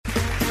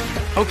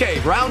Okay,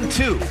 round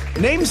two.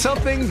 Name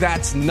something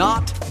that's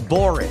not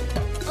boring.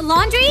 A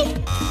laundry?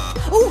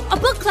 Ooh, a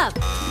book club.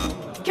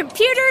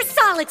 Computer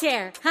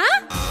solitaire,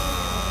 huh?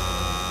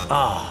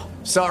 Ah, oh,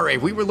 sorry,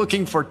 we were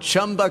looking for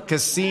Chumba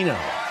Casino.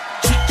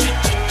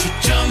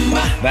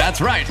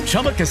 That's right,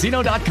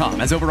 ChumbaCasino.com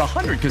has over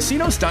 100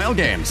 casino-style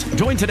games.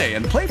 Join today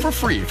and play for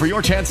free for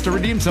your chance to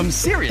redeem some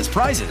serious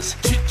prizes.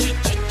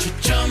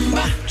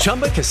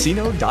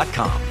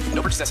 ChumbaCasino.com.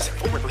 No purchase necessary.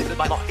 Void where prohibited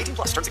by law. 18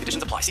 plus. Terms and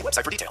conditions apply. See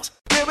website for details.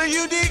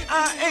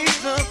 WDIA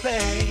the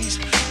place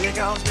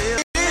because there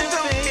is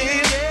a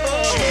man.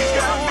 She's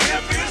got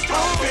Memphis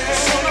talking.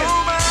 So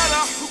no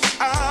matter who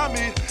I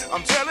meet,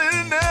 I'm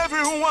telling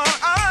everyone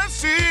I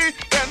see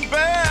that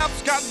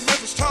Bab's got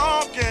Memphis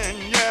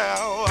talking.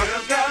 Yeah,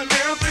 Bab's got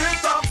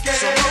Memphis talking.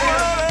 So no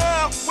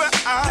matter where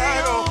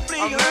I go,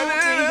 I'm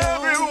letting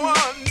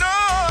everyone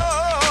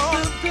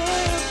know. The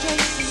Bab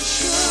Jason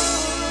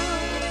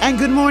Show. And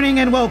good morning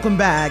and welcome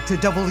back to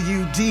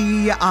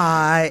WDIA.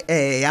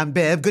 I'm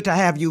Bev. Good to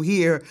have you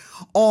here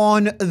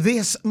on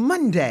this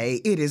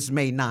Monday. It is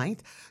May 9th,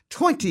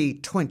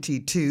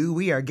 2022.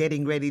 We are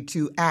getting ready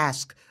to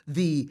ask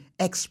the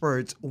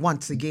experts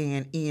once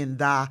again in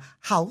the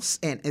house.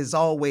 And as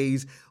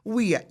always,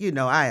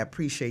 I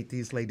appreciate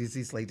these ladies.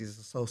 These ladies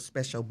are so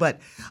special. But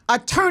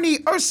Attorney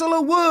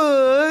Ursula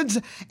Woods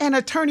and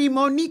Attorney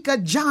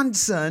Monika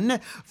Johnson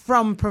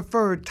from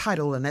Preferred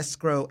Title and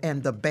Escrow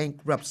and the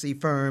bankruptcy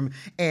firm.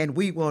 And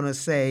we want to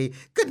say,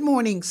 good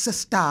morning,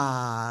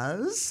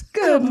 sisters.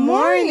 Good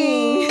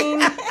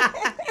morning.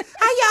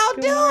 How y'all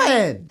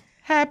doing?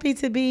 Happy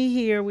to be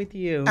here with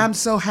you. I'm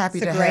so happy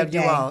to have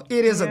you all.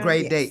 It is a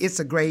great day. It's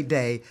a great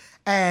day.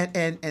 And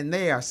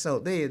they are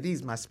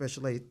these are my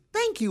special ladies.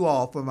 Thank you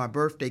all for my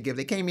birthday gift.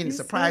 They came in and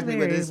surprised me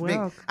with this big.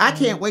 I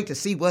can't wait to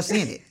see what's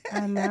in it.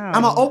 I know.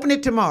 I'm going to open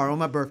it tomorrow on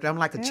my birthday. I'm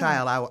like a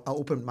child. I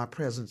open my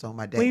presents on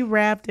my day. We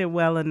wrapped it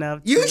well enough.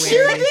 You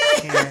sure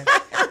did?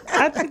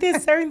 I think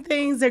that certain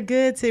things are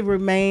good to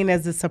remain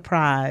as a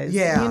surprise.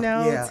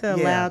 To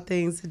allow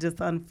things to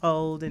just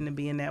unfold and to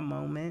be in that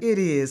moment. It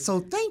is. So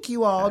thank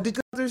you all. Did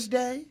Mother's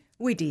Day?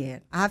 We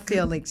did. I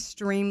feel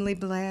extremely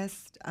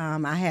blessed.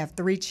 I have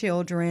 3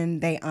 children.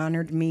 They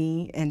honored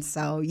me. And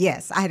so,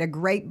 yes, I had a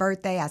great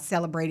birthday. I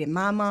celebrated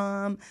my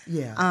mom.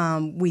 Yeah.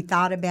 We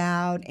thought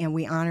about and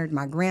we honored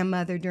my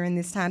grandmother during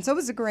this time. So it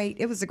was a great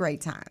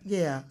time.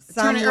 Yeah.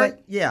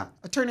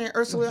 Attorney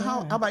Ursula,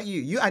 how about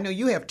you? I know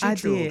you have 2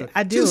 children.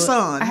 I do. 2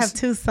 sons. I have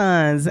 2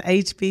 sons.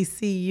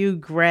 HBCU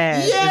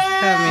grad is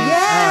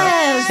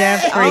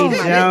Yes. coming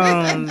up. Jeffrey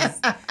Jones.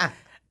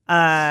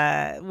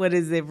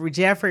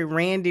 Jeffrey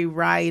Randy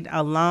Wright,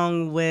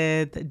 along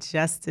with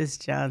Justice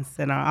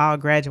Johnson, are all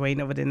graduating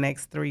over the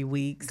next 3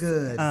 weeks.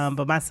 Good.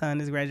 But my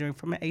son is graduating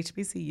from an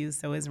HBCU,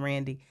 so is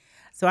Randy.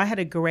 So I had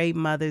a great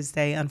Mother's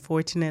Day.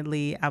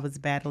 Unfortunately, I was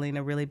battling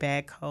a really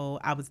bad cold.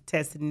 I was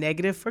tested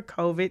negative for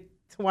COVID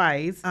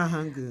twice.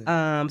 Good.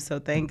 So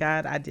thank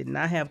God I did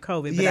not have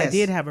COVID, but I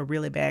did have a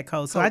really bad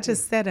cold. So I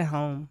just sat at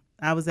home.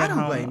 I was at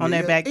home on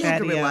that back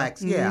patio.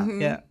 Relax. Yeah.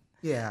 Mm-hmm.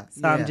 Yeah.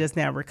 So I'm just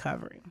now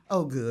recovering.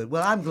 Oh, good.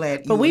 Well, I'm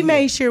glad. But we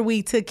made sure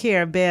we took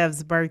care of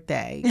Bev's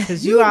birthday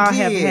because you all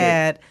have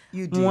had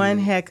one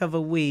heck of a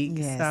week.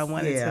 Yes. So I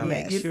wanted to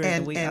make sure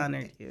that we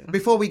honored you.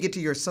 Before we get to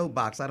your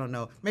soapbox, I don't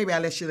know. Maybe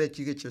I'll let you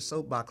get your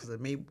soapbox.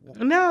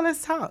 No,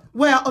 let's talk.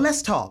 Well,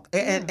 let's talk.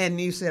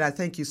 And you said I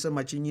thank you so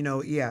much. And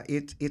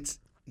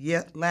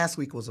last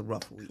week was a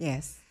rough week.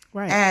 Yes.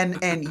 Right.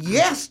 And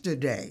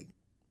yesterday,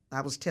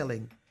 I was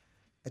telling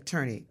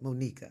Attorney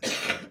Monika.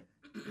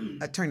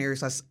 Attorney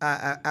Ursula,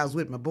 I was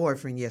with my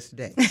boyfriend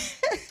yesterday.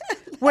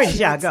 Where did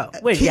y'all go?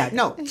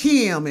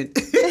 Kim and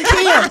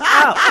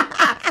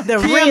the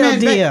real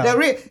deal.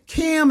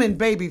 Kim and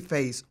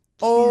Babyface.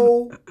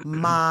 Oh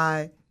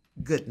my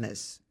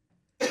goodness,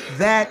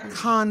 that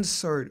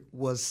concert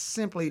was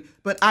simply.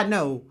 But I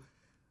know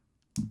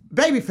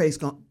Babyface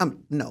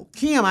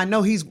Kim. I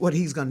know what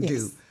he's gonna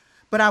do.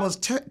 But I was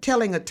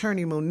telling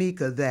Attorney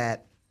Monika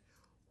that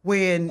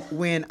when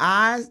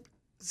I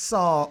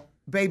saw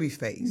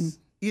Babyface.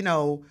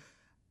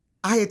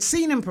 I had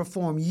seen him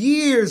perform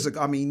years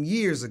ago.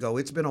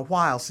 It's been a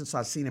while since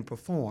I've seen him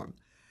perform.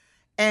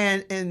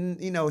 And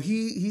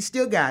he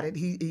still got it.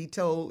 He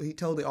told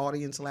the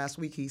audience last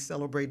week he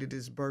celebrated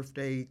his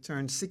birthday,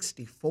 turned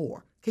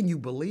 64. Can you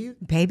believe?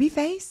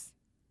 Babyface?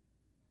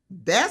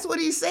 That's what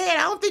he said.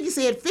 I don't think he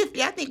said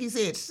 50. I think he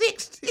said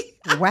 60.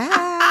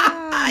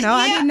 Wow. No,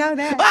 I didn't know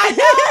that. I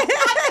know.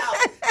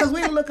 Because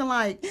we were looking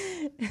like,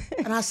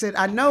 and I said,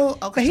 I know.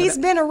 Okay, but he's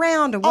been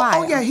around a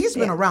while. Oh yeah, he's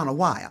been around a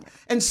while.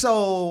 And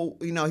so,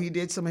 he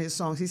did some of his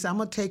songs. He said, I'm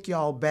going to take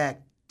y'all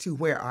back to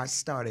where I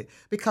started.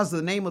 Because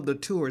the name of the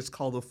tour is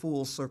called the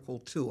Full Circle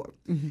Tour.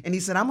 Mm-hmm. And he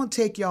said, I'm going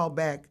to take y'all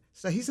back.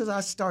 So he says,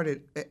 I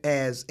started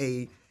as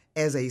a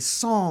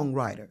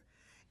songwriter.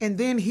 And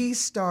then he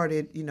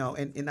started,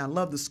 and I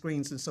love the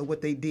screens. And so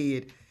what they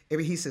did,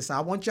 he says,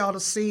 I want y'all to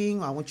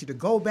sing. I want you to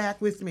go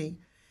back with me.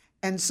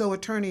 And so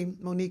Attorney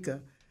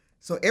Monika,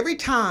 so every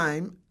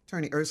time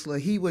Attorney Ursula,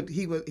 he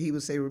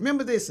would say,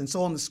 remember this. And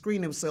so on the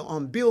screen, it was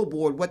on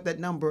Billboard, what that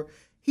number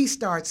he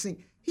starts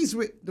singing. He's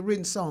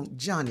written song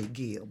Johnny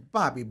Gill,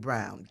 Bobby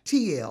Brown,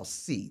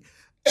 TLC,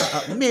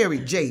 Mary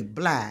J.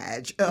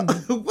 Blige.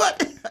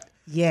 What?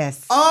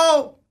 Yes.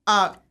 Oh,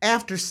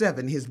 After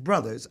Seven, his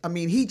brothers. I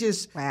mean, he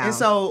just, Wow. and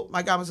so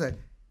my godmother said,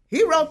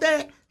 he wrote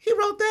that,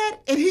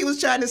 and he was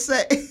trying to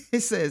say, he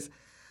says,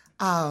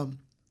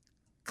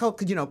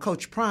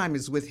 Coach Prime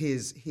is with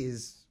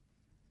his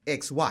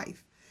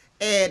ex-wife,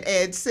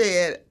 and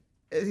said,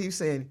 he was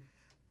saying,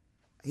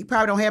 he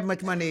probably don't have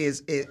much money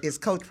as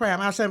Coach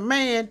Prime. I said,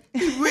 man,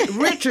 he's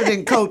richer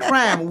than Coach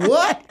Prime.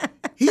 What?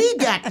 He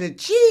got the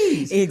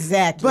cheese.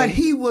 Exactly. But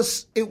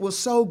it was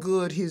so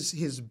good.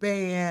 His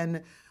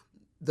band,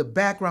 the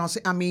background.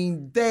 I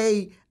mean,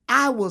 they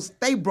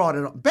brought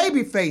it on.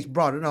 Babyface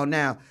brought it on.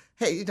 Now,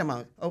 hey, you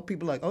talking about,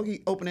 people like,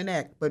 he opening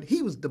act, but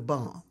he was the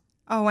bomb.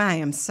 Oh, I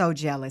am so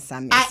jealous.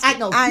 I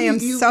know. I am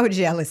so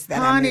jealous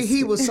that I honey, missed he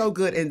it. was so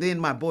good. And then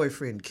my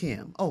boyfriend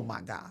Kim. Oh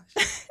my gosh,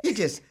 he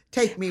just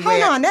take me.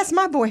 Hold on, that's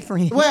my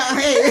boyfriend. Well,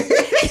 hey,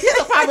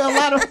 he's probably a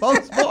lot of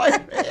folks'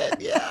 boyfriend.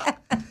 Yeah.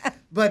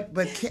 But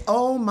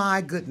oh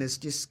my goodness,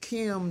 just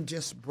Kim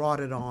just brought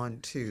it on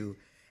too,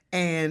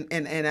 and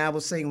I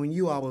was saying when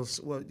you always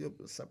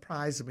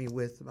surprised me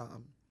with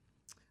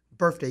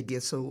birthday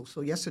gifts. So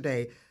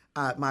yesterday,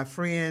 my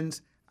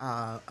friends.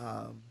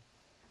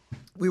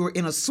 We were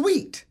in a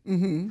suite,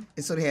 and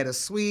so they had a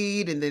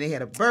suite, and then they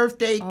had a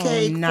birthday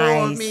cake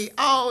nice. for me.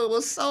 Oh, it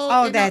was so.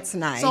 Oh, that's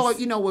nice. So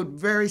we're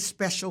very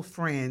special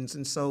friends,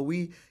 and so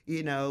we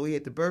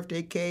had the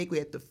birthday cake, we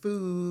had the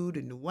food,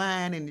 and the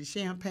wine, and the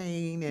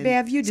champagne, and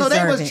Bev, you so they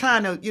deserve was it.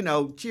 trying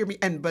to cheer me,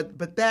 and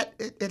but that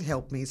it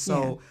helped me.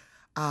 So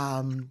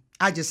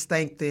I just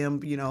thank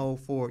them,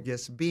 for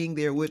just being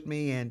there with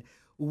me, and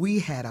we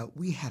had a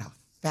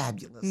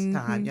fabulous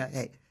time. Yeah,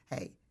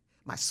 hey.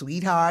 My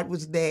sweetheart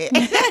was there.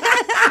 Well,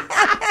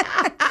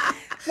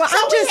 So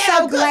I'm we just had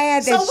so a good-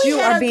 glad so that we you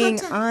had are a good being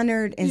time.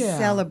 honored and Yeah.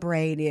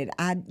 celebrated.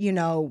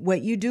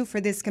 What you do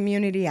for this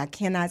community, I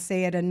cannot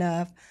say it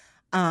enough.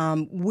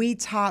 We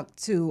talk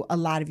to a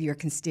lot of your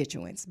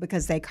constituents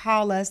because they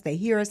call us, they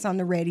hear us on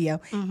the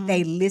radio,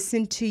 they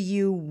listen to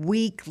you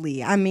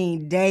weekly. I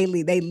mean,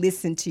 daily, they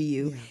listen to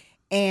you. Yeah.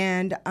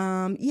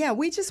 And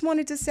we just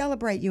wanted to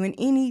celebrate you in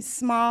any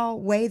small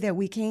way that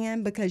we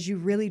can because you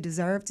really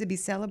deserve to be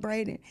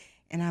celebrated.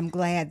 And I'm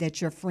glad that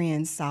your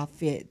friends saw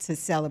fit to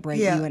celebrate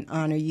Yeah. you and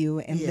honor you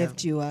and Yeah.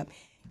 lift you up.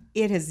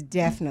 It has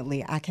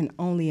definitely, I can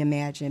only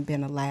imagine,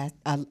 been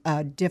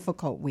a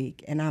difficult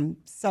week, and I'm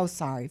so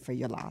sorry for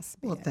your loss.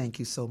 Well, Bev. thank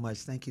you so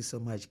much.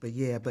 But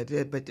yeah, but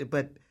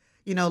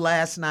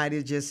last night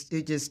it just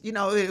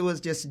it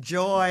was just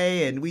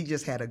joy, and we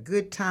just had a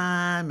good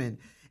time,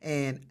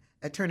 and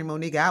Attorney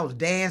Monika, I was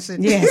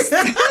dancing. Yes.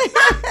 And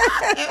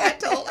I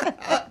told her,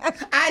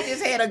 I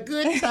just had a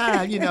good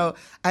time,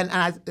 and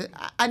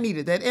I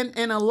needed that,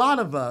 and a lot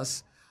of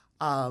us,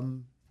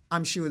 I'm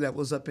sure that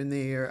was up in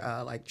there,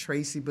 like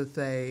Tracy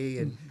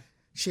Bethay and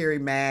Sherry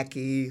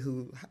Mackey,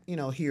 who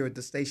here at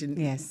the station.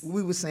 Yes.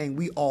 We were saying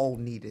we all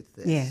needed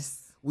this.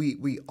 Yes.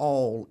 We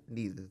all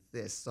needed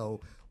this, so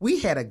we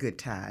had a good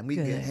time. We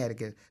Good. had a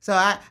good. So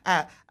I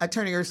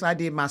Attorney Ursula, I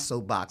did my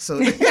soapbox. So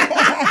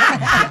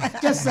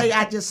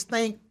I just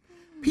thank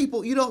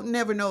people. You don't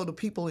never know the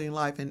people in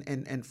life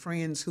and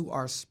friends who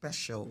are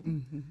special,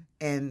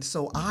 and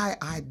so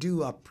I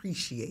do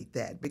appreciate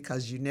that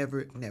because you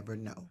never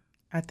know.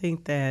 I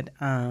think that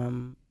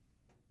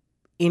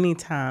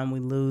anytime we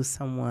lose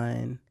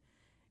someone,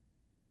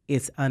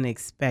 it's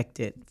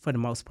unexpected for the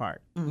most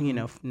part.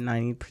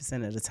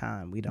 90% of the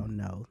time, we don't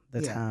know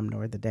the Yeah. time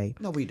nor the day.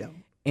 No, we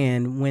don't.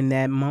 And when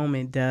that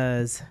moment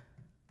does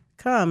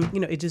come,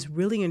 it just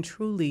really and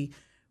truly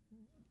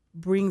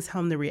brings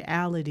home the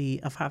reality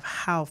of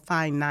how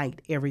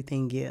finite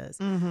everything is.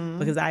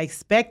 Because I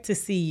expect to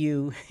see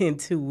you in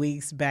 2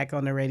 weeks back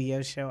on the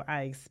radio show.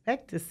 I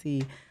expect to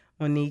see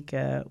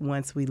Monika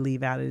once we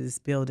leave out of this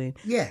building.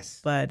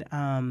 Yes. But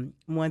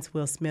once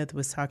Will Smith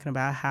was talking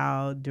about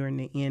how during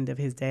the end of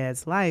his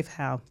dad's life,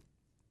 how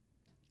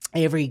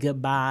every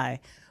goodbye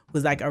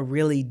was like a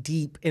really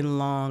deep and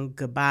long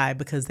goodbye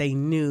because they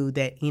knew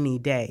that any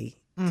day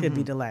could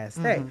be the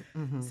last day.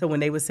 So when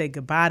they would say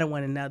goodbye to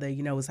one another,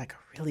 it was like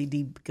a really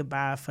deep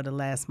goodbye for the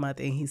last month.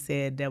 And he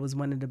said that was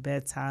one of the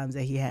best times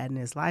that he had in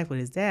his life with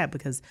his dad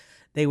because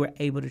they were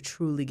able to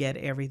truly get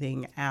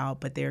everything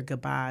out, but their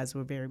goodbyes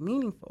were very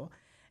meaningful.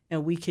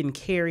 And we can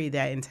carry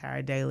that into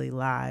our daily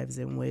lives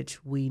in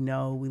which we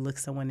know we look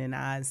someone in the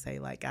eye and say,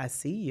 like, I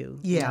see you.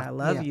 Yeah, I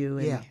love yeah, you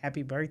and yeah.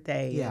 happy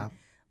birthday. Yeah. And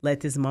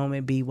let this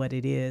moment be what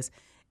it is.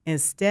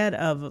 Instead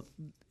of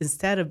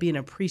being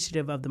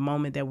appreciative of the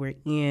moment that we're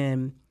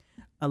in,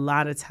 a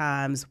lot of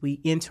times we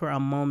enter a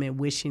moment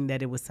wishing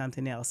that it was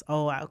something else.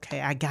 Oh,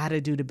 okay, I got to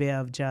do the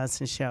Bev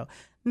Johnson show.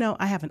 No,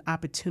 I have an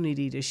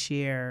opportunity to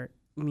share,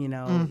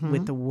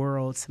 with the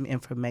world some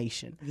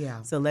information.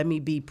 Yeah. So let me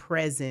be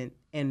present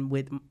and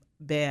with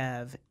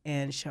Bev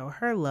and show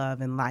her love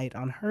and light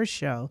on her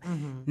show,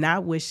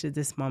 not wish that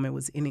this moment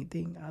was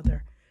anything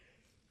other.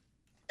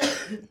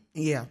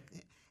 Yeah.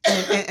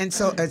 And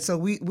so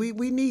we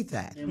need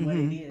that. And what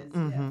it is.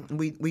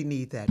 Mhm. We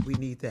need that. We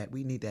need that.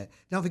 We need that.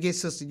 Don't forget,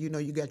 sister. You know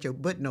you got your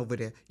button over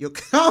there. Your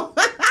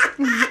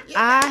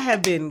I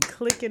have been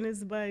clicking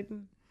this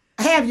button.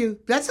 Have you?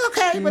 That's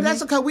okay, but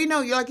that's okay. We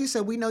know, like you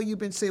said, we know you've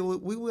been sick.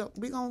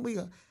 We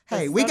gonna.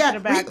 Hey, we got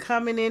about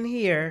coming in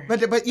here.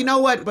 But you know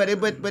what? But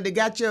it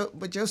got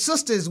your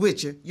sister is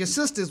with you. Your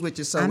sister's with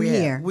you. So I'm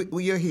here.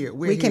 You're here.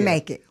 We can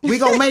make it. We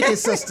gonna make it,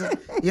 sister.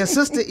 Your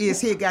sister is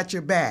here. Got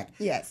your back.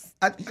 Yes.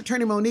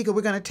 Attorney Monika,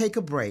 we're gonna take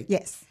a break.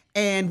 Yes.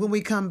 And when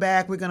we come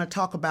back, we're going to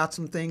talk about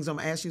some things. I'm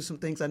going to ask you some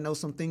things. I know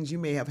some things you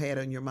may have had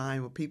on your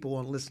mind with people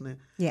on listening.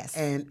 Yes.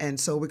 And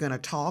so we're going to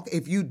talk.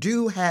 If you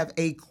do have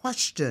a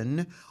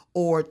question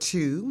or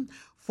two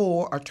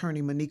for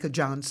Attorney Monika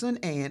Johnson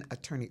and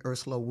Attorney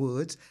Ursula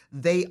Woods,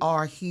 they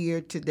are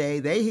here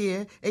today. They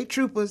here. They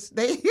troopers.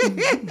 They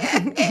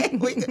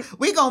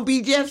we going to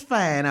be just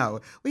fine.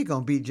 We're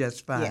going to be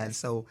just fine. Yes.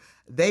 So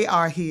they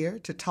are here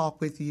to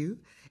talk with you.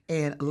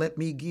 And let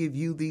me give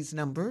you these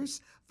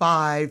numbers.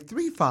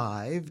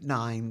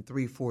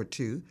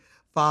 535-9342,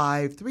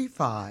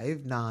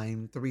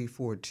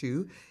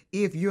 535-9342.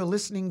 If you're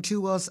listening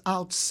to us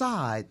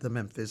outside the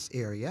Memphis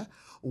area,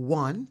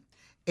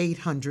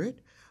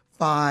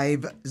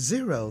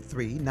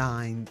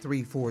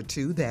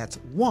 1-800-503-9342. That's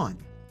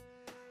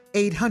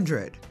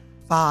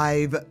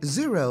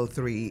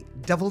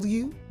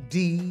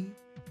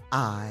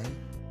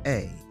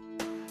 1-800-503-WDIA.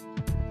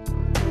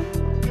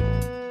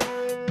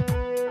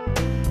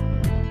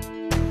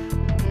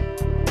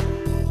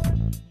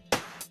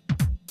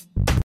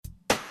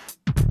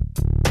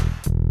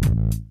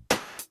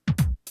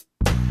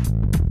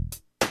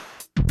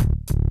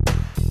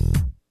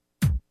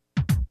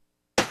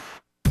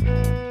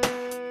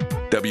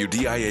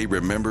 WDIA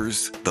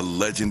remembers the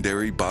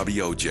legendary Bobby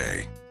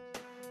OJ.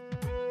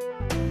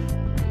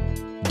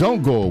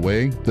 Don't go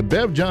away. The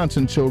Bev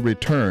Johnson Show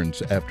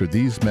returns after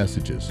these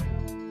messages.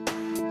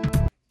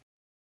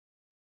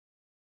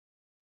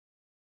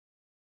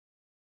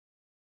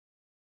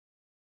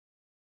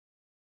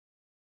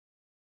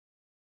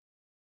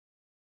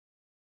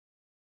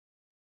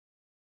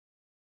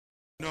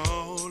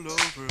 All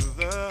over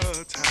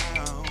the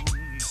town,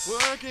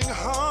 working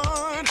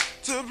hard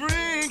to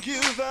bring you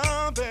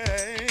the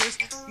best,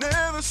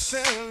 never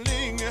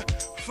settling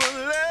for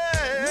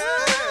less.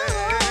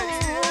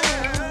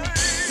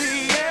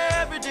 See,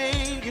 every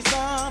day is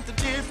something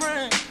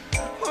different.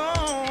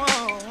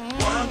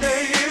 One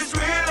day it's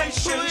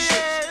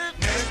relationships,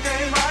 next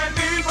day might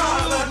be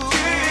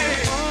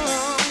politics.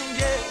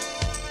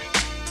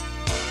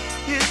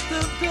 It's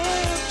the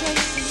Bill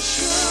Jason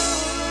Show.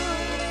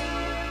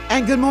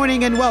 And good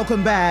morning and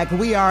welcome back.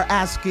 We are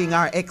asking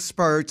our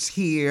experts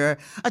here.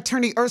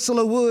 Attorney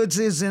Ursula Woods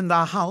is in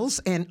the house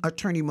and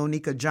Attorney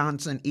Monika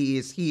Johnson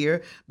is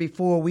here.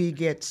 Before we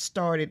get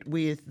started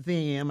with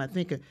them, I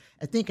think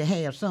I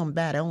have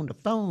somebody on the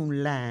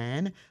phone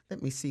line.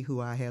 Let me see who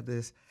I have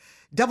this.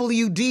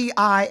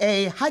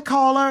 WDIA. Hi,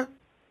 caller.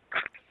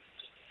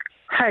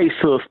 Hey,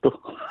 sister.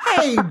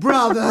 Hey,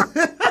 brother.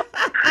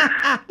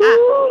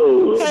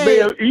 Ooh, Hey.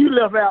 Bill, you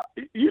left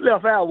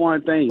out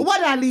one thing. What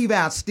did I leave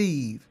out,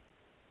 Steve?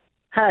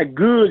 How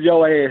good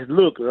your ass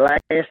looked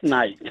last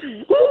night.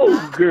 Ooh,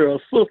 girl,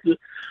 sister.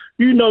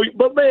 You know,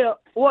 but Bill,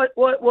 what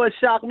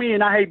shocked me,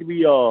 and I hate to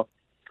be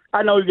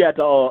I know you got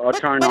the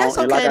turn But on. that's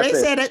okay. And like I They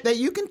said that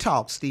you can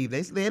talk, Steve.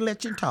 They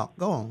let you talk.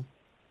 Go on.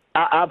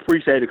 I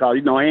appreciate it, because,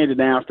 you know, Angie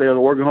downstairs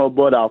working her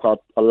butt off, because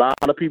a lot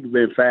of people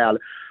been fouling.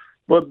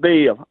 But,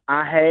 Bill,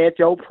 I had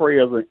your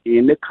present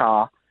in the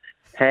car.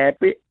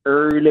 Happy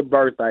early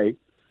birthday.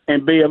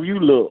 And, Bill, you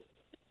look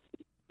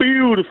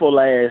beautiful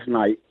last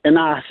night. And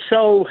I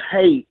so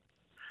hate,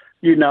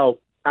 you know,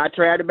 I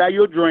tried to buy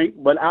you a drink,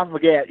 but I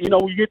forgot. You know,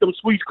 we get them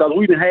sweets because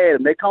we didn't have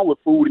them. They come with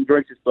food and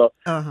drinks and stuff.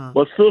 Uh-huh.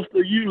 But,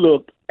 sister, you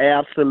looked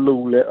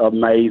absolutely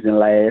amazing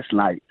last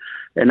night.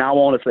 And I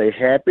want to say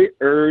happy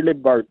early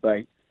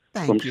birthday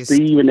Thank from you,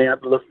 Steve and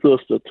Angela's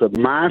sister to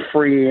my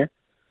friend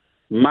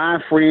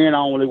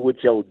only, with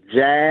your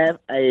jive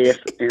ass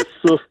and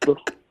sister.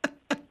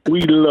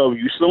 We love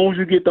you. As soon as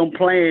you get them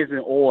plans in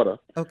order,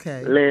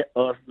 Okay. let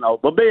us know.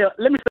 But, Bill,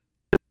 let me say,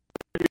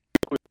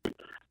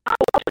 I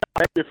watched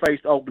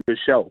Babyface open the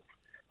show.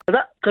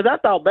 Because I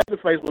thought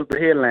Babyface was the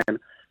headliner.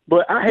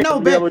 But I had No,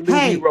 never knew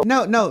he wrote.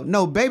 no.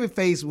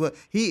 Babyface was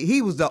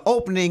he was the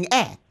opening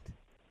act.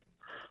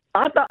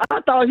 I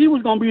thought he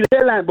was gonna be the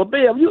headline, but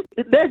Bill,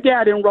 that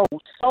guy done wrote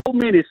so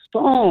many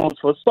songs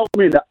for so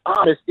many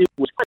artists. It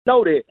was, I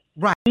know that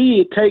Right.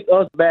 he'd take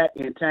us back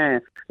in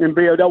time. And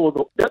Bill,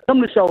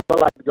 them the shows I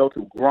like to go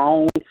to,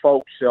 grown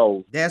folk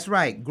shows. That's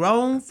right.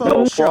 Grown No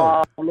folks show.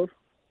 problems,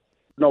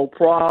 no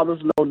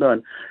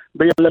nothing.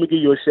 Bill, let me give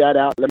you a shout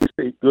out. Let me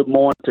say good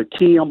morning to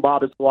Kim,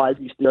 Bobby's wife.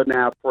 He's still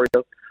now prayer.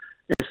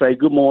 And say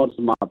good morning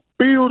to my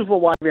beautiful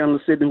wife, Angela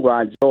Sidney, who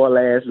I enjoyed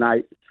last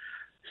night.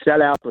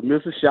 Shout out to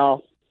Mrs. Shaw,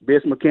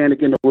 best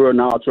mechanic in the world,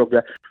 and all truck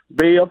guy.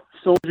 Bill,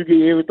 as soon as you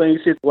get everything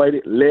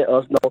situated, let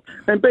us know.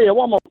 And Bill,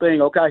 one more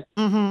thing, okay?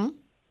 Mm-hmm.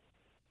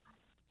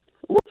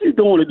 What you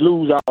doing to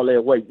lose all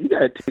that weight? You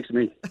gotta text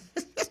me.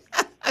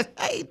 I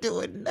ain't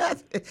doing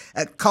nothing.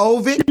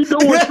 COVID. You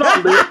doing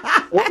something?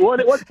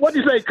 What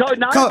you say? COVID?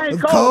 No, I ain't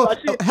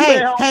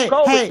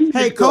COVID.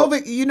 Hey,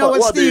 COVID. You know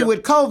what, Steve? Deal?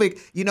 With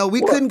COVID,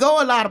 we couldn't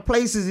go a lot of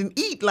places and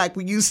eat like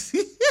we used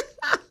to.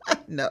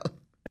 No.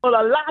 Well,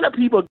 a lot of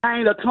people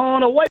gained a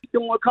ton of weight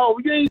during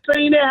COVID. You ain't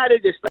seen that, how they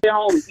just stay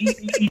home and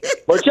eat.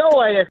 But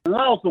your ass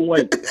lost some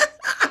weight.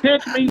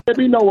 Text me, let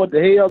me know what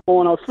the hell's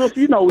going on. Sister,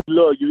 you know we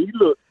love you. You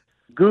look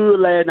good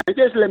last night.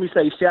 Just let me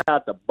say shout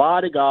out to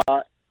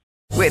Bodyguard.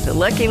 With the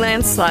Lucky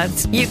Land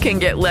Slots, you can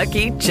get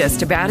lucky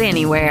just about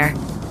anywhere.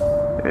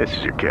 This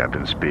is your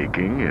captain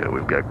speaking.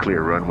 We've got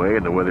clear runway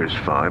and the weather's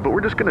fine, but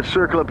we're just going to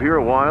circle up here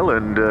a while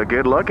and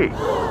get lucky.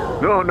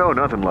 No,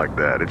 nothing like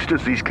that. It's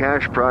just these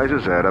cash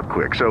prizes add up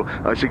quick. So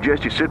I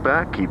suggest you sit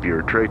back, keep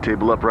your tray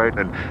table upright,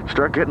 and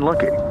start getting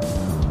lucky.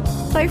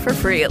 Play for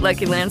free at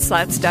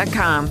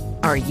LuckyLandSlots.com.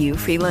 Are you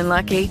feeling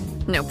lucky?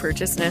 No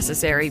purchase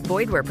necessary.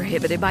 Void where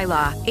prohibited by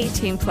law.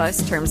 18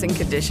 plus terms and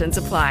conditions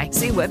apply.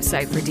 See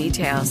website for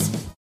details.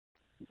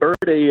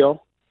 Birdale,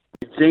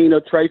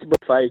 Gina, Tracy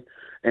Buffet,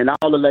 and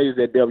all the ladies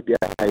at WDIA.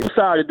 I'm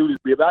sorry to do this,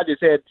 but I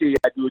just had to tell you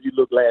how good you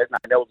looked last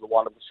night. That was a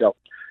wonderful show.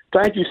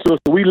 Thank you,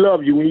 sister. We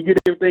love you. When you get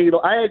everything,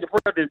 I had the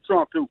President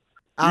Trump, too.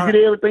 You get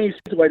everything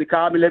situated,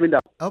 call me, let me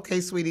know.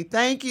 Okay, sweetie.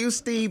 Thank you,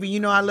 Steve. And you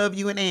know I love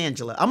you and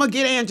Angela. I'm going to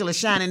get Angela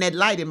shining that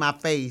light in my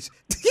face.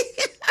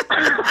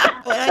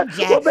 Her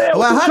jive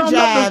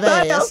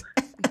ass.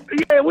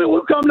 Yeah, we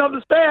were coming up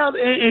the stairs,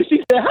 and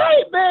she said,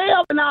 "Hey,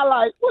 babe," and I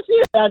like, "What's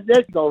here?" There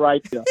you go,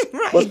 right there.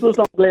 Right. But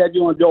sister, I'm glad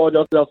you enjoyed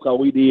yourself, because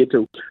we did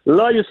too.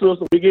 Love you,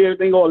 sister. We get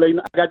everything on.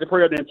 I got the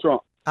President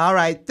Trump. All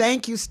right,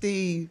 thank you,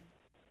 Steve.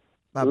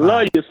 Bye-bye.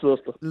 Love you,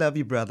 sister. Love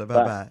you, brother.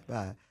 Bye.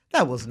 Bye.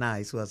 That was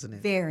nice, wasn't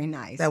it? Very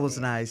nice. That was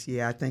nice.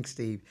 Yeah, I think,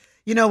 Steve.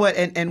 You know what?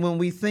 And when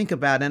we think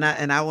about it,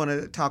 and I want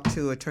to talk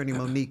to Attorney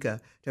Monika.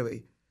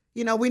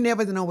 We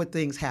never know what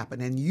things happen,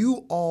 and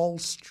you all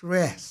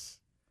stress.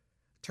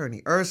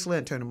 Attorney Ursula,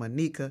 Attorney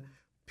Monika,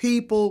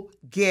 people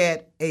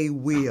get a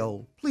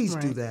will. Please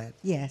do that.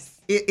 Yes.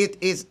 It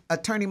is,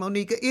 Attorney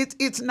Monika,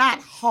 it's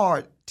not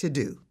hard to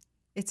do.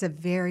 It's a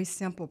very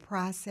simple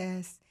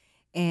process,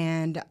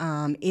 and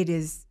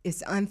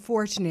it's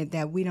unfortunate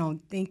that we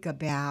don't think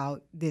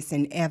about this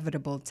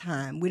inevitable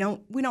time. We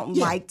don't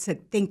like to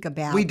think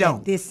about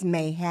that this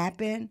may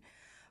happen,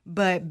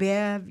 but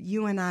Bev,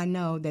 you and I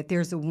know that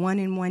there's a 1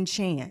 in 1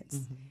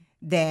 chance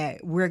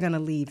that we're going to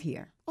leave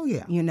here. Oh,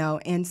 yeah.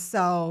 And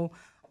so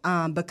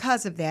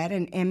because of that,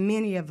 and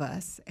many of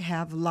us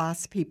have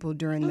lost people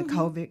during the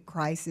COVID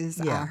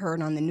crisis. Yeah. I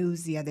heard on the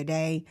news the other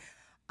day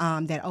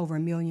that over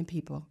 1 million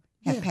people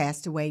have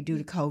passed away due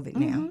to COVID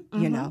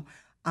now.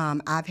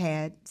 I've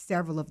had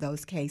several of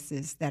those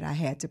cases that I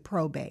had to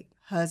probate,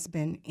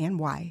 husband and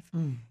wife,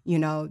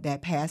 that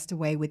passed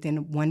away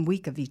within 1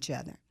 week of each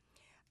other.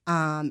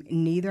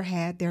 Neither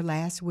had their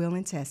last will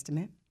and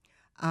testament.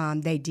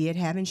 They did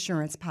have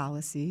insurance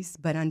policies,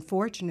 but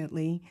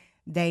unfortunately,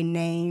 they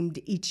named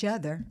each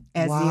other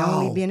as the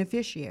only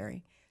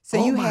beneficiary.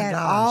 So you had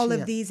all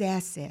of these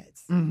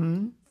assets,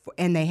 and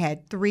they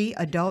had 3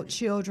 adult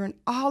children,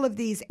 all of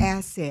these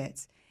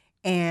assets,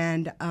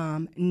 and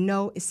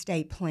no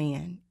estate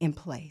plan in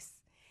place.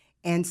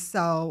 And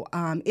so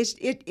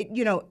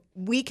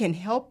we can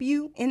help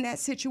you in that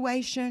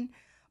situation,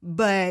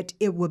 but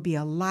it would be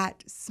a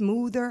lot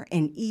smoother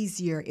and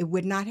easier. It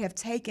would not have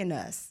taken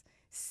us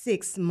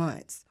 6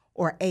 months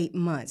or 8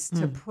 months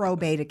to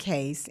probate a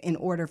case in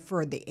order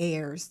for the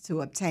heirs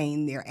to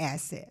obtain their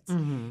assets.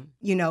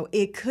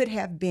 It could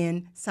have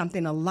been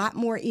something a lot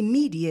more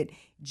immediate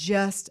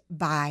just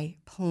by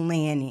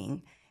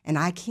planning. And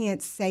I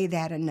can't say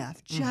that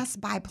enough, just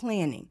by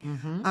planning.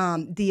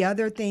 The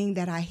other thing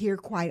that I hear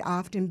quite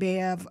often,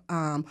 Bev,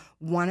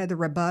 one of the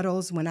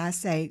rebuttals when I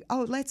say,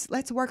 "Oh,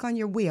 let's work on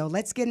your will,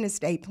 let's get an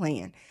estate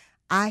plan,"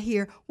 I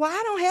hear, "Well,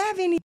 I don't have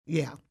any."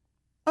 Yeah.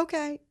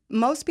 Okay.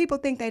 Most people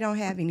think they don't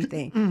have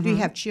anything. Do you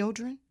have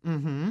children?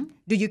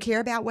 Do you care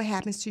about what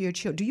happens to your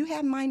children? Do you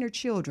have minor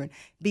children?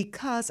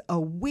 Because a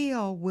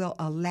will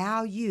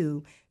allow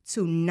you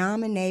to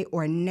nominate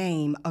or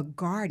name a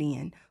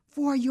guardian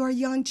for your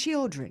young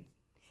children.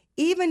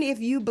 Even if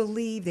you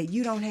believe that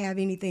you don't have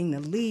anything to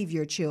leave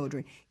your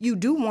children, you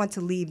do want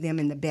to leave them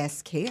in the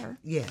best care.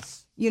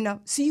 Yes.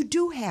 So you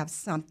do have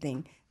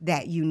something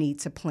that you need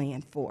to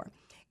plan for.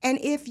 And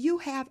if you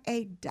have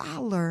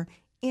 $1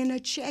 in a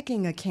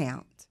checking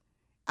account,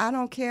 I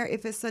don't care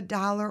if it's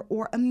 $1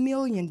 or $1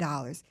 million,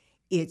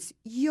 it's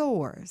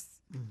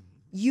yours.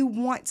 You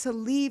want to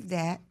leave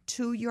that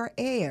to your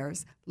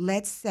heirs.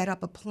 Let's set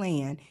up a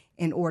plan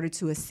in order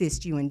to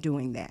assist you in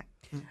doing that.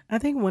 I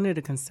think one of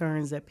the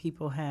concerns that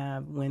people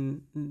have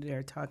when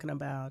they're talking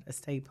about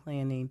estate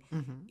planning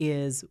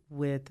is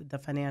with the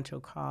financial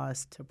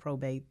cost to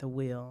probate the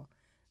will.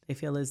 They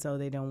feel as though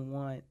they don't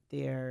want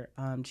their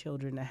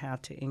children to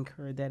have to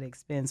incur that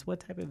expense. What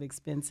type of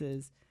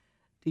expenses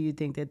do you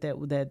think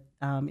that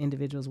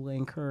individuals will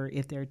incur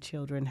if their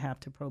children have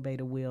to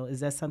probate a will? Is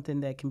that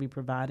something that can be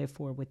provided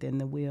for within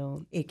the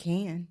will? It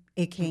can.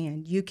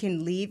 You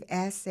can leave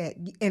asset.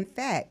 In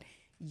fact,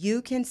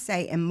 you can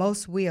say, and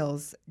most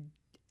wills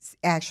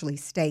actually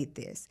state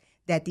this,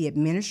 that the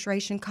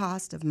administration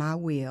cost of my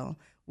will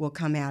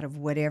come out of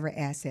whatever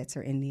assets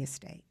are in the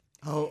estate.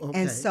 Oh, okay.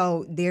 And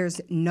so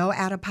there's no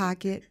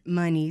out-of-pocket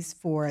monies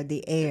for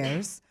the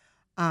heirs.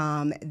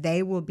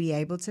 They will be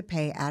able to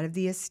pay out of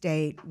the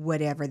estate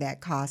whatever that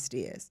cost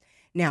is.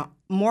 Now,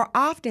 more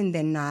often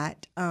than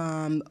not,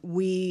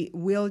 we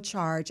will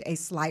charge a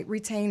slight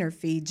retainer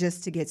fee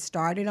just to get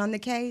started on the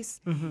case.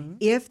 Mm-hmm.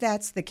 If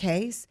that's the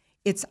case,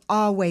 it's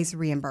always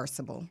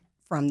reimbursable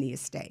from the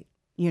estate,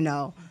 you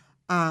know.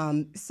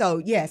 So,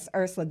 yes,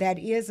 Ursula, that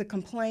is a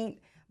complaint.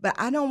 But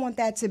I don't want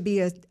that to be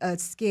a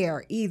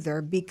scare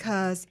either,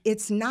 because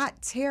it's not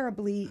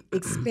terribly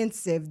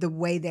expensive the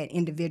way that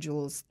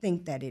individuals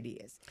think that it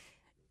is.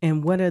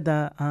 And what are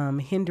the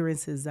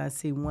hindrances I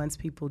see once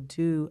people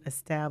do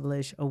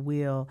establish a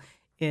will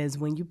is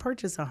when you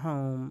purchase a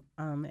home,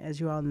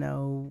 as you all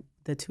know,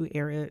 the three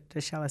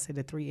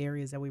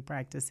areas that we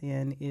practice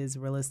in is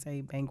real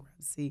estate,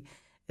 bankruptcy,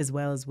 as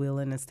well as will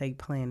and estate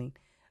planning.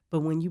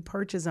 But when you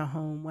purchase a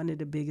home, one of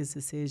the biggest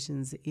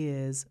decisions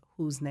is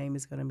whose name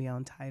is going to be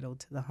on title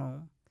to the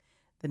home.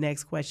 The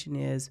next question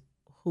is,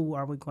 who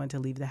are we going to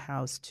leave the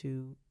house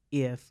to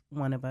if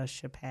one of us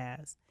should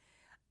pass?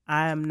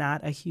 I am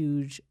not a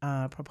huge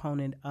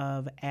proponent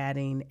of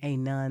adding a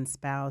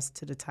non-spouse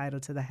to the title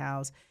to the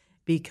house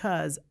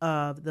because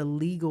of the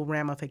legal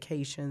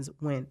ramifications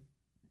when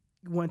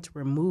you want to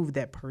remove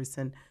that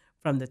person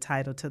from the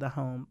title to the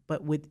home.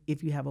 But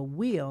if you have a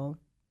will,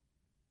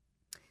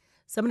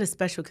 some of the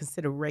special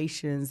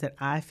considerations that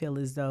I feel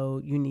as though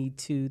you need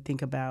to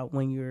think about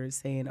when you're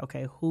saying,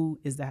 okay,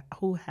 who's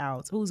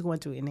going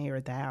to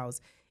inherit the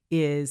house,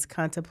 is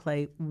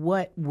contemplate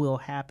what will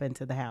happen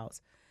to the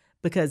house.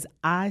 Because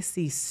I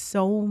see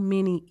so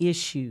many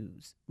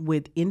issues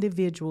with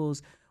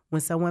individuals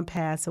when someone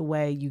passes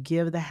away, you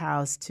give the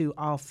house to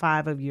all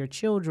 5 of your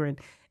children,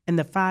 and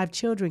the 5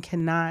 children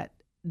cannot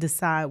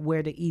decide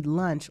where to eat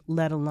lunch,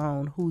 let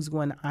alone who's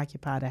going to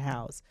occupy the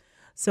house.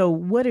 So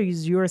what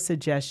is your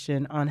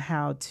suggestion on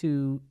how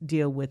to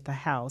deal with the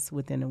house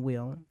within a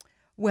will?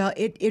 Well,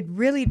 it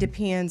really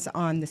depends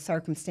on the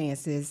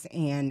circumstances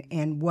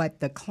and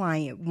what the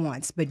client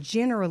wants. But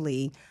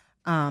generally,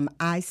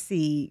 I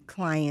see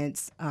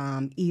clients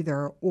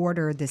either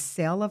order the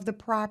sale of the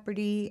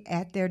property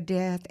at their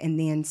death and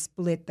then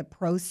split the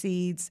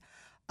proceeds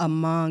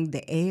among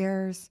the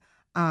heirs.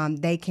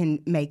 They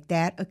can make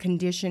that a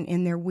condition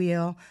in their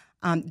will.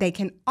 They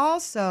can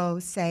also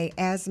say,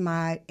 as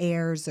my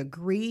heirs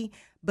agree,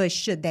 but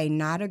should they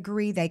not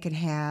agree, they could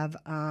have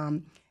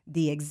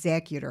the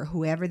executor,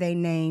 whoever they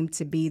name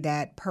to be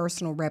that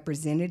personal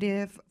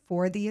representative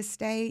for the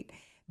estate,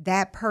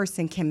 that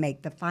person can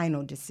make the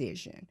final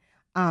decision.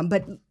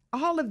 But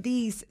all of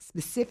these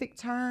specific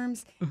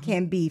terms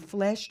can be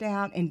fleshed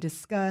out and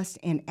discussed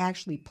and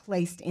actually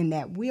placed in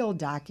that will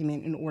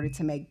document in order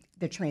to make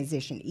the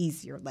transition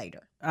easier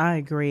later. I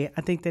agree.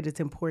 I think that it's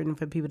important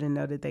for people to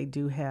know that they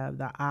do have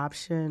the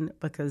option,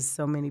 because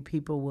so many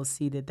people will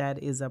see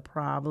that is a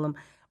problem.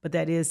 But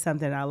that is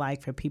something I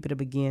like for people to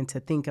begin to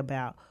think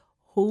about.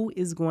 Who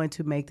is going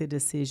to make the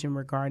decision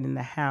regarding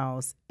the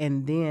house?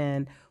 And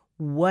then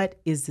what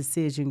is the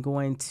decision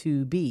going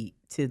to be?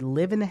 To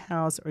live in the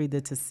house or either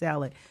to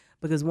sell it?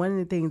 Because one of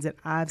the things that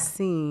I've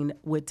seen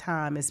with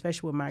time,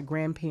 especially with my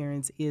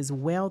grandparents, is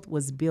wealth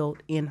was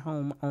built in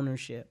home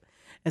ownership.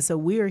 And so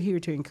we are here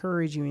to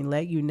encourage you and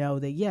let you know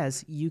that,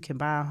 yes, you can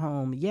buy a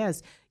home.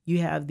 Yes, you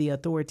have the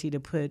authority to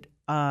put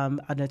an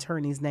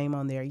attorney's name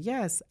on there.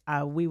 Yes,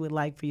 we would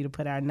like for you to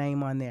put our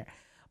name on there.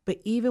 But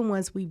even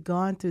once we've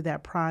gone through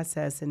that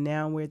process and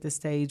now we're at the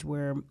stage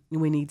where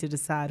we need to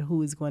decide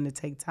who is going to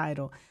take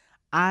title,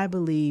 I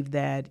believe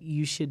that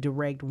you should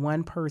direct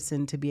one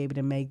person to be able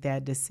to make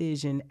that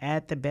decision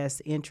at the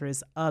best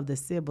interest of the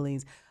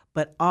siblings,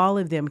 but all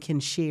of them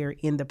can share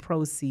in the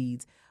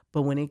proceeds.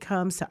 But when it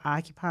comes to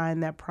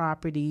occupying that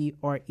property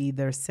or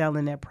either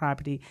selling that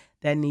property,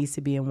 that needs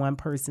to be in one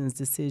person's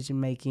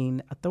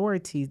decision-making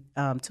authority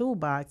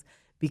toolbox,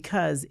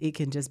 because it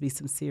can just be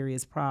some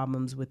serious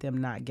problems with them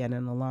not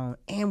getting along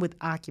and with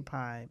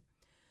occupying.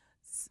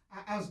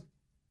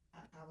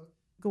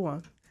 Go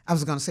on. I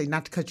was going to say,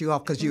 not to cut you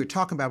off, because you were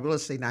talking about real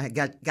estate, and I had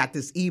got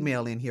this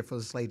email in here for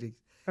this lady.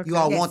 Okay. You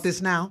all want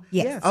this now?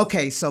 Yes.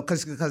 Okay, so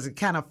because it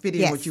kind of fit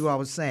in what you all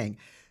were saying.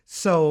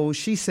 So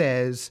she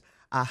says,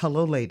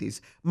 hello,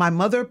 ladies. My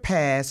mother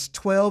passed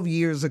 12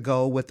 years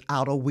ago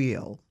without a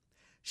will.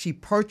 She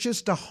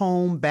purchased a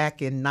home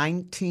back in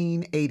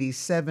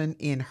 1987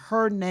 in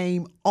her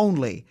name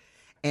only,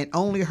 and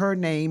only her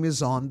name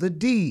is on the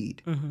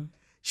deed. Mm-hmm.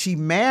 She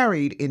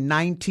married in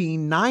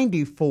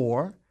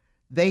 1994.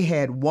 They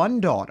had one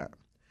daughter.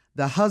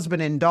 The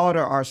husband and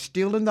daughter are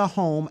still in the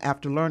home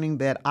after learning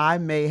that I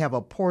may have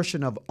a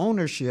portion of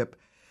ownership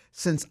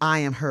since I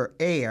am her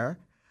heir.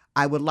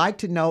 I would like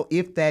to know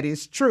if that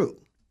is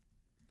true,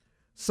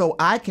 so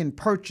I can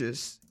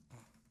purchase.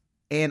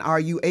 And are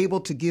you able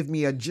to give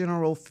me a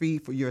general fee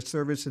for your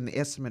service in the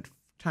estimate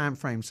time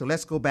frame? So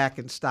let's go back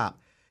and stop.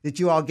 Did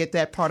you all get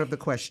that part of the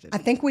question? I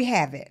think we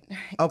have it.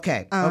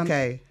 Okay.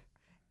 Okay.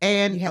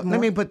 And You have let more?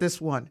 me put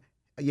this one.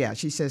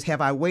 She says,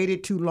 have I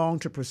waited too long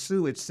to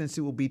pursue it since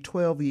it will be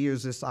 12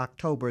 years this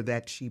October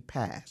that she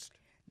passed?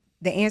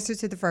 The answer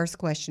to the first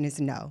question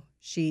is no.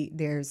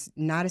 There's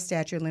not a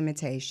statute of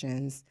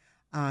limitations.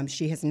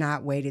 She has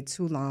not waited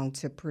too long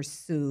to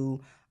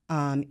pursue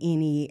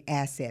any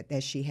asset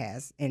that she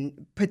has,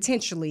 and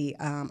potentially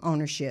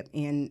ownership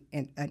in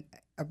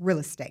a real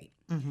estate.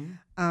 Mm-hmm.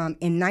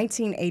 In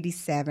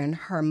 1987,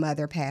 her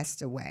mother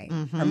passed away.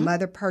 Mm-hmm. Her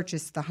mother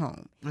purchased the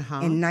home.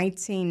 Uh-huh. In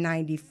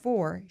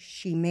 1994,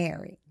 she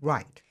married.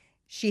 Right.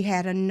 She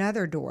had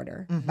another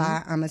daughter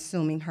by, I'm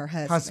assuming, her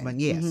husband.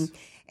 Husband, yes. Mm-hmm.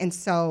 And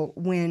so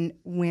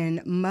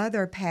when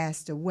mother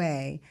passed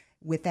away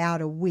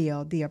without a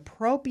will, the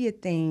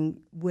appropriate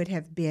thing would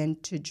have been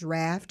to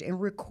draft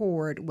and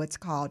record what's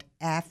called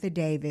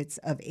affidavits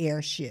of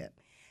heirship.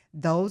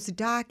 Those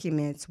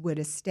documents would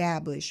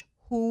establish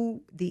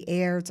who the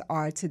heirs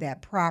are to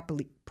that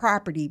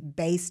property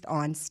based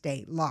on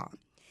state law.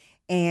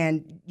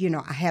 And,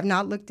 I have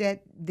not looked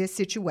at this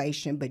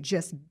situation, but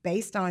just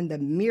based on the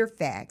mere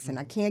facts, and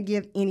I can't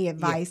give any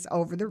advice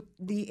over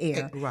the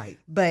air, right?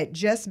 But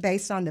just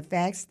based on the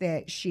facts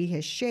that she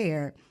has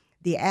shared,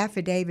 the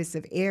affidavits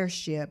of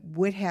heirship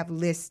would have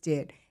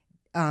listed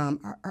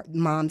her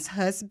mom's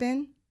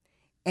husband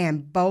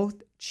and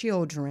both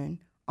children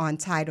on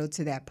title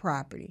to that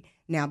property.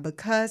 Now,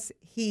 because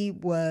he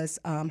was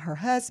her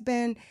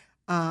husband,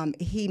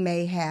 he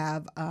may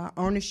have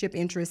ownership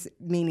interest,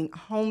 meaning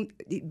home,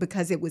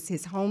 because it was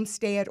his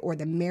homestead or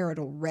the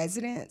marital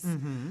residence.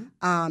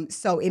 Mm-hmm.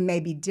 So it may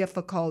be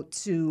difficult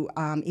to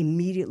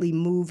immediately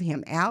move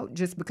him out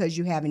just because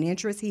you have an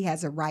interest. He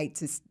has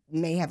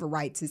may have a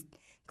right to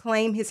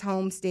claim his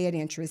homestead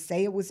interest,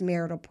 say it was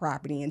marital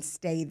property, and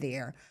stay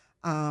there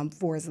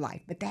for his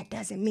life. But that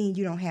doesn't mean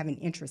you don't have an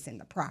interest in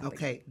the property.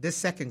 Okay, this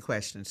second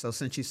question. So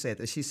since you said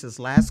that, she says,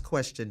 last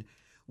question,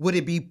 would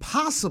it be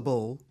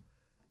possible,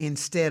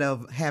 instead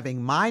of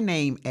having my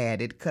name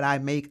added, could I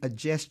make a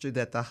gesture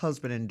that the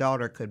husband and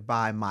daughter could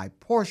buy my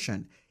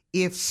portion?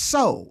 If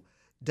so,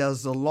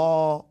 does the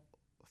law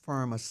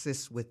firm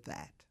assist with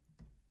that?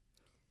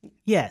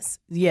 Yes.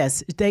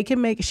 She can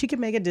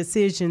make a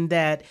decision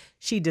that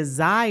she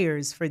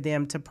desires for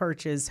them to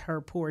purchase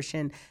her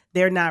portion.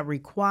 They're not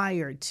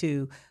required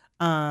to,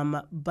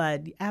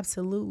 but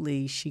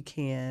absolutely she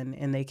can,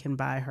 and they can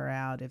buy her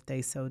out if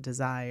they so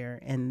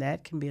desire. And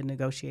that can be a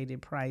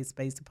negotiated price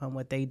based upon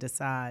what they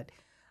decide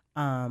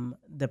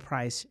the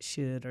price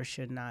should or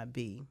should not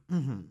be.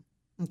 Mm-hmm.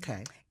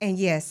 Okay. And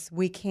yes,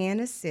 we can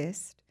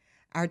assist.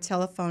 Our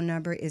telephone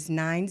number is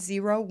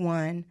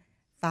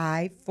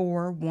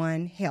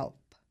 901-541-HELP.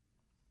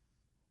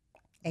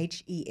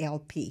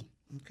 HELP.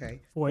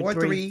 Okay.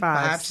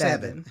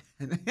 4357.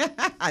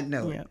 I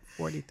know. Yeah,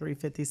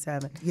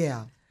 4357.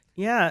 Yeah.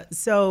 Yeah.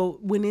 So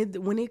when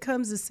it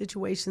comes to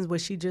situations what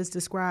she just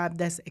described,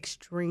 that's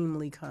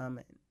extremely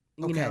common.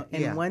 You know,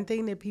 and one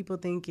thing that people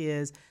think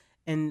is,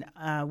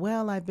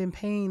 I've been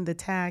paying the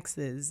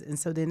taxes, and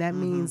so then that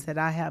means that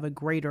I have a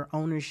greater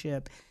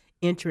ownership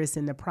interest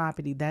in the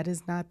property. That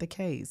is not the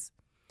case.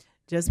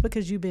 Just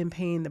because you've been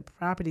paying the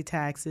property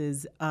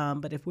taxes,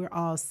 but if we're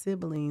all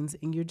siblings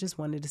and you're just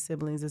one of the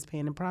siblings that's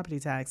paying the property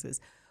taxes,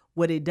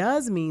 what it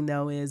does mean,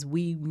 though, is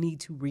we need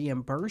to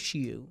reimburse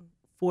you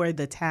for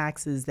the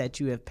taxes that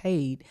you have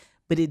paid,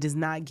 but it does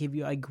not give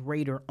you a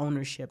greater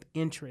ownership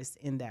interest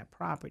in that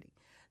property.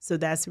 So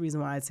that's the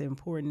reason why it's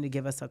important to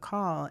give us a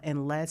call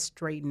and let's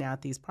straighten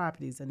out these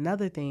properties.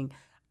 Another thing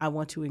I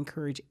want to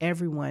encourage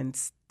everyone,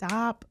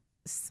 stop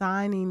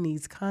signing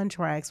these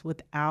contracts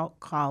without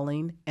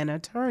calling an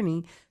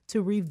attorney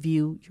to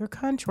review your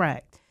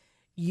contract.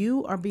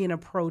 You are being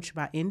approached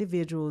by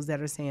individuals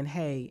that are saying,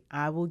 hey,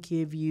 I will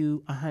give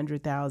you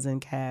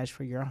 $100,000 cash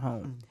for your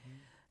home. Mm-hmm.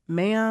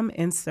 Ma'am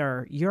and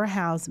sir, your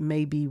house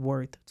may be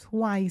worth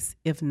twice,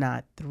 if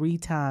not 3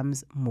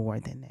 times more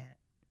than that.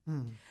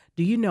 Mm.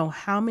 Do you know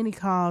how many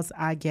calls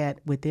I get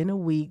within a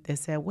week that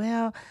said,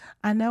 well,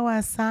 I know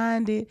I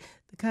signed the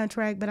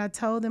contract, but I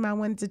told them I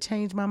wanted to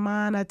change my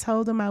mind. I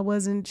told them I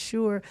wasn't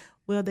sure.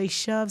 Well, they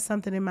shoved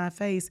something in my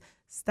face.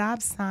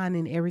 Stop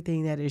signing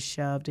everything that is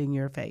shoved in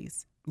your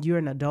face. You're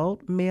an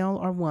adult, male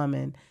or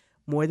woman,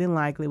 more than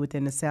likely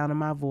within the sound of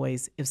my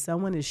voice. If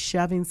someone is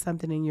shoving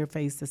something in your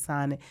face to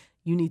sign it,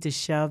 you need to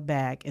shove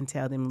back and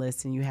tell them,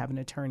 listen, you have an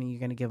attorney, you're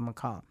going to give them a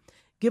call.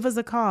 Give us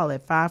a call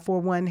at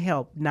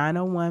 541-HELP,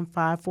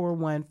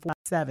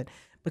 901-541-47,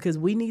 because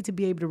we need to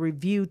be able to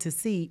review to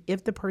see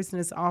if the person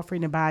is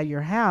offering to buy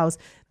your house,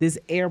 this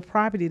heir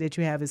property that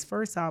you have, is,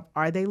 first off,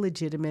 are they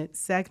legitimate?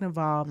 Second of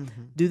all,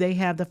 do they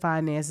have the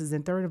finances?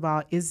 And third of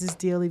all, is this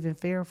deal even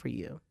fair for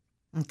you?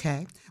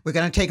 Okay. We're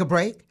going to take a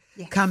break.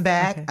 Yes. Come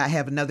back. Okay. I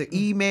have another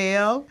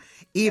email.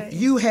 If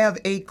you have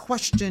a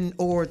question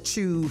or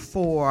two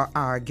for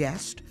our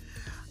guest,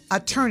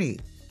 Attorney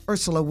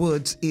Ursula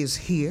Woods is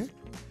here.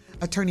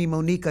 Attorney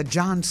Monika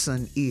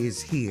Johnson is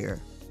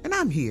here. And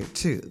I'm here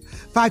too.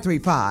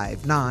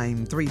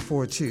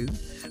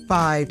 535-9342.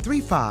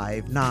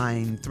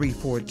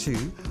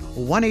 535-9342.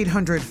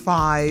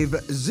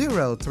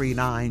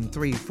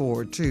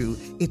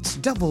 1-800-503-9342. It's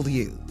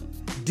WDIA.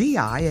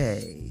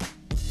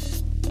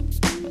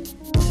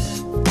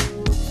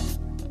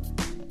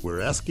 We're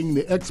asking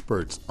the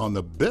experts on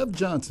the Bev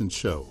Johnson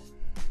Show,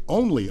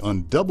 only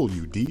on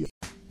WDIA.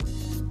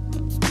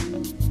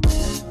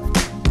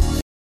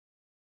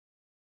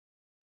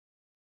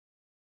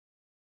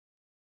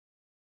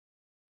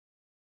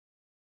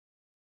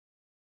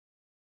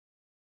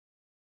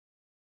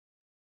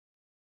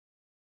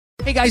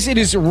 Hey guys, it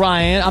is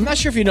Ryan. I'm not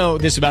sure if you know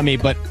this about me,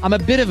 but I'm a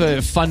bit of a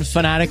fun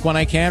fanatic when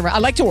I can. I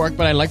like to work,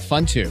 but I like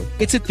fun too.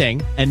 It's a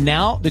thing. And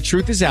now the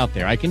truth is out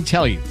there. I can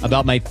tell you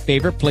about my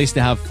favorite place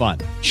to have fun.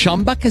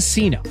 Chumba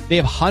Casino. They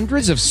have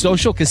hundreds of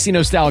social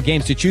casino style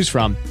games to choose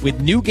from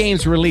with new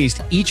games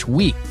released each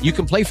week. You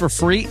can play for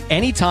free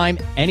anytime,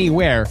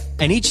 anywhere.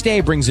 And each day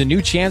brings a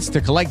new chance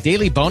to collect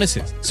daily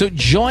bonuses. So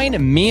join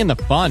me in the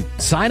fun.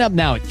 Sign up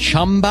now at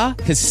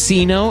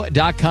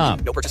ChumbaCasino.com.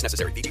 No purchase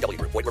necessary. VGW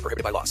Group. Void where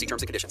prohibited by law. See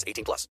terms and conditions. 18+.